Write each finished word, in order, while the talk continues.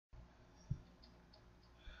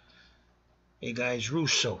Hey guys,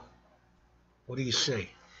 Russo, what do you say?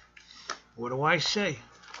 What do I say?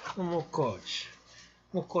 More cards.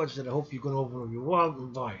 More cards that I hope you're going to open up your wallet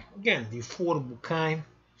and buy. Again, the affordable kind.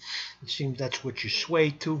 It seems that's what you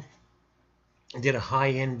sway to. I did a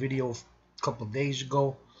high-end video a couple of days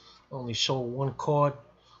ago. I only sold one card.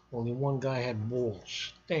 Only one guy had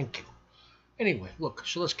balls. Thank you. Anyway, look,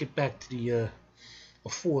 so let's get back to the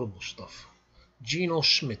affordable stuff. Geno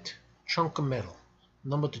Smith, chunk of metal,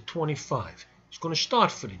 number to 25. It's going to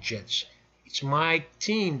start for the Jets. It's my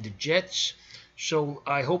team, the Jets. So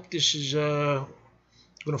I hope this is going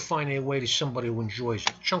to find a way to somebody who enjoys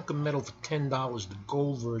it. Chunk of metal for $10, the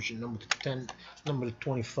gold version, number to 10, number to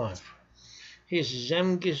 25. Here's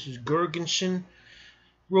Zemgus Gergensen,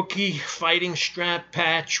 rookie, fighting strap,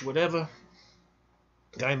 patch, whatever.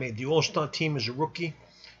 Guy made the All-Star team as a rookie.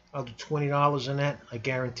 I'll do $20 on that. I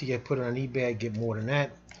guarantee I put it on eBay, I get more than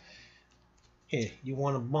that. Here, you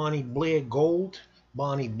want a Bonnie Blair gold?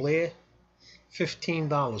 Bonnie Blair.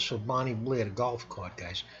 $15 for Bonnie Blair, the golf card,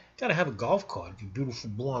 guys. Gotta have a golf card if you're a beautiful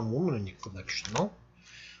blonde woman in your collection, no? All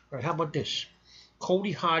right, how about this?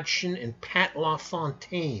 Cody Hodgson and Pat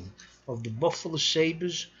LaFontaine of the Buffalo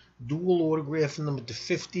Sabres. Dual autograph number to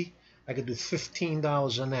 50. I could do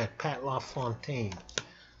 $15 on that. Pat LaFontaine.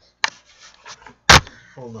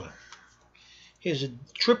 Hold on. Here's a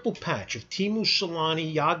triple patch of Teemu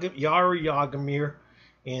Selanne, Yara Yagamir,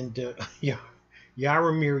 and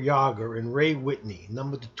Jaromir Jagr and Ray Whitney.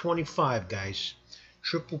 Number to 25, guys.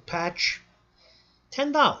 Triple patch.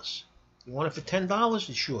 $10. You want it for $10?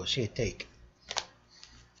 It's yours. Here, take it.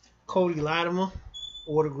 Cody Latimer,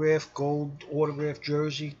 autograph, gold autograph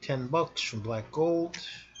jersey, $10 from Black Gold.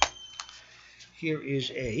 Here is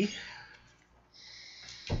a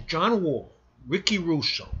John Wall, Ricky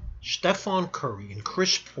Russo, Stephon Curry, and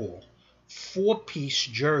Chris Paul, 4-piece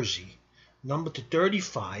jersey, number to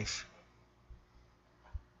 35.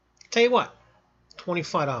 Tell you what,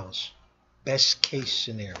 $25. Best case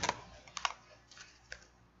scenario.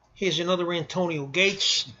 Here's another Antonio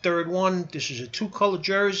Gates, the third one. This is a 2-color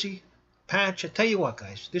jersey patch. I tell you what,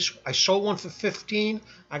 guys, this I sold one for $15.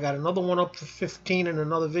 I got another one up for $15 in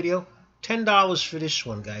another video. $10 for this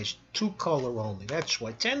one, guys. 2-color only. That's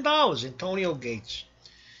why. $10. Antonio Gates.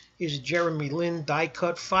 Here's a Jeremy Lin die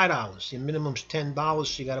cut, $5. The minimum's $10,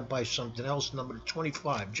 so you got to buy something else. Number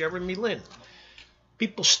 25. Jeremy Lin.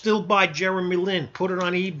 People still buy Jeremy Lin. Put it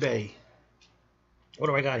on eBay. What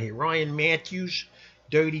do I got here? Ryan Matthews,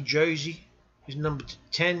 dirty jersey. He's number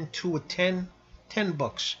 10, 2 of 10.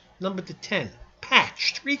 $10. Number to 10.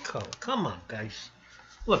 Patch, 3-color. Come on, guys.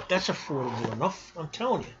 Look, that's affordable enough. I'm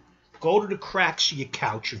telling you. Go to the cracks of your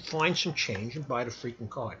couch and find some change and buy the freaking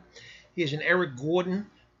card. Here's an Eric Gordon,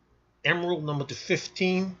 Emerald, number to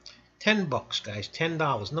 15. $10, guys.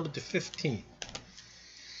 $10. Number to 15.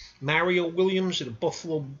 Mario Williams of the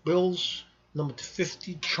Buffalo Bills, number to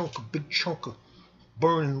 50. Big chunk of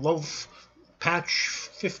burning love patch,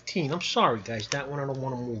 15. I'm sorry, guys. That one I don't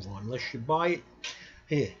want to move on unless you buy it.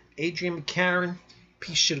 Here, AJ McCarron,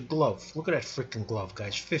 piece of the glove. Look at that freaking glove,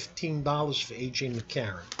 guys. $15 for AJ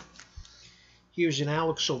McCarron. Here's an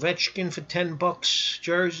Alex Ovechkin for $10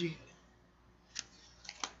 jersey.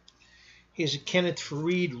 Here's a Kenneth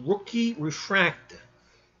Farid rookie refractor.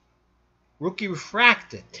 Rookie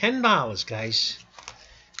refractor, $10, guys.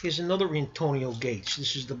 Here's another Antonio Gates.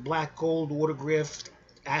 This is the black gold autographed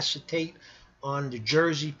acetate on the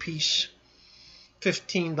jersey piece.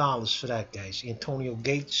 $15 for that, guys. Antonio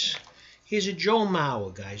Gates. Here's a Joe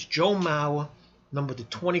Mauer, guys. Joe Mauer, number to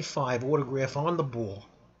 25, autograph on the ball.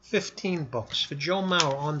 $15 for Joe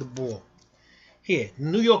Mauer on the ball. Here,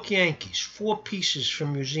 New York Yankees, 4 pieces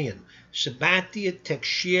from Museum. Sabathia,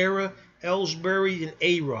 Teixeira, Ellsbury, and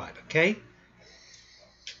A-Rod, okay?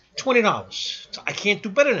 $20. I can't do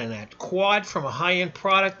better than that. Quad from a high-end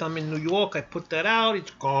product. I'm in New York. I put that out.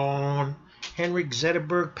 It's gone. Henrik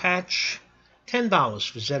Zetterberg patch. $10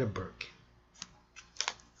 for Zetterberg.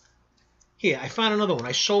 Here, I found another one.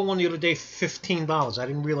 I sold one the other day for $15. I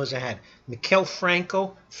didn't realize I had. Maikel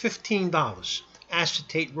Franco, $15.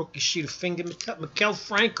 Acetate rookie sheet of finger. Maikel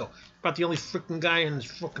Franco. About the only freaking guy in this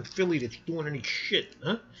fucking Philly that's doing any shit.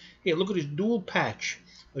 Huh? Here, look at his dual patch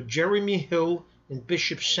of Jeremy Hill and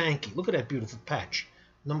Bishop Sankey. Look at that beautiful patch.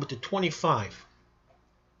 Number to 25.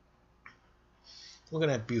 Look at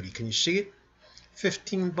that beauty. Can you see it?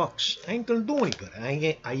 $15. I ain't gonna do any better.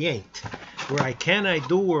 I ain't. Where I can, I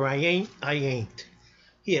do. Where I ain't, I ain't.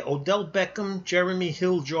 Here, Odell Beckham, Jeremy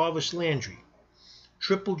Hill, Jarvis Landry.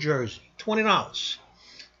 Triple jersey. $20.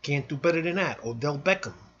 Can't do better than that. Odell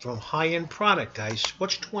Beckham from high-end product, guys.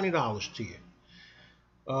 What's $20 to you?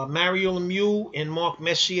 Mario Lemieux and Mark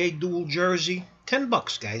Messier dual jersey.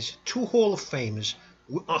 $10, guys. 2 Hall of Famers.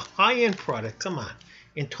 A high-end product. Come on.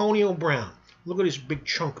 Antonio Brown. Look at this big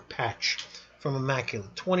chunk patch from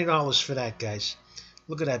Immaculate. $20 for that, guys.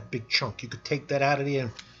 Look at that big chunk. You could take that out of there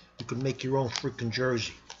and you could make your own freaking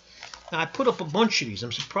jersey. Now, I put up a bunch of these.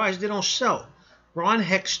 I'm surprised they don't sell. Ron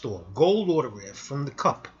Hextall, gold autograph from the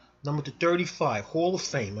Cup, number to 35, Hall of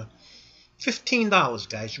Famer. $15,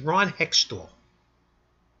 guys. Ron Hextall.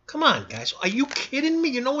 Come on, guys. Are you kidding me?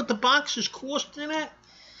 You know what the box is costing at?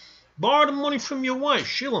 Borrow the money from your wife.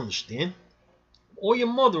 She'll understand. Or your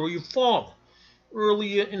mother or your father.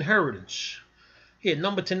 Earlier inheritance. Here,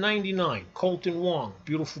 number to 99, Colton Wong.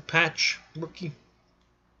 Beautiful patch, rookie.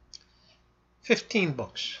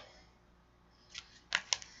 $15.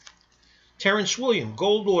 Terrence Williams,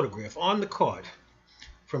 gold autograph on the card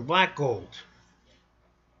from Black Gold.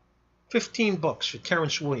 $15 for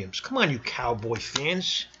Terrence Williams. Come on, you Cowboy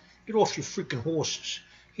fans. Get off your freaking horses.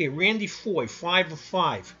 Here, Randy Foye, 5 of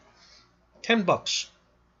 5. $10.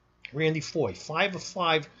 Randy Foye, 5 of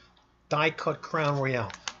 5 die-cut Crown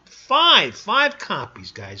Royale. 5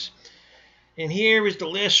 copies, guys. And here is the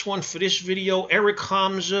last one for this video. Eric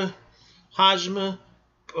Hosmer,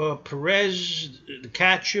 Perez, the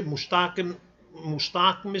catcher, Mustakimis,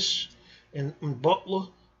 and Butler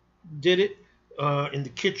did it in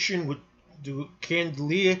the kitchen with the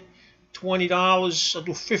chandelier. $20. I'll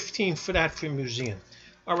do $15 for that for a museum.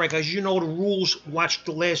 All right, guys, you know the rules. Watch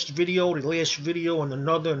the last video, and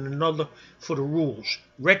another for the rules.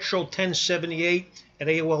 Retro1078 at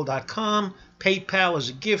AOL.com. PayPal is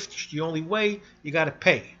a gift. It's the only way. You got to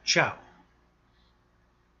pay. Ciao.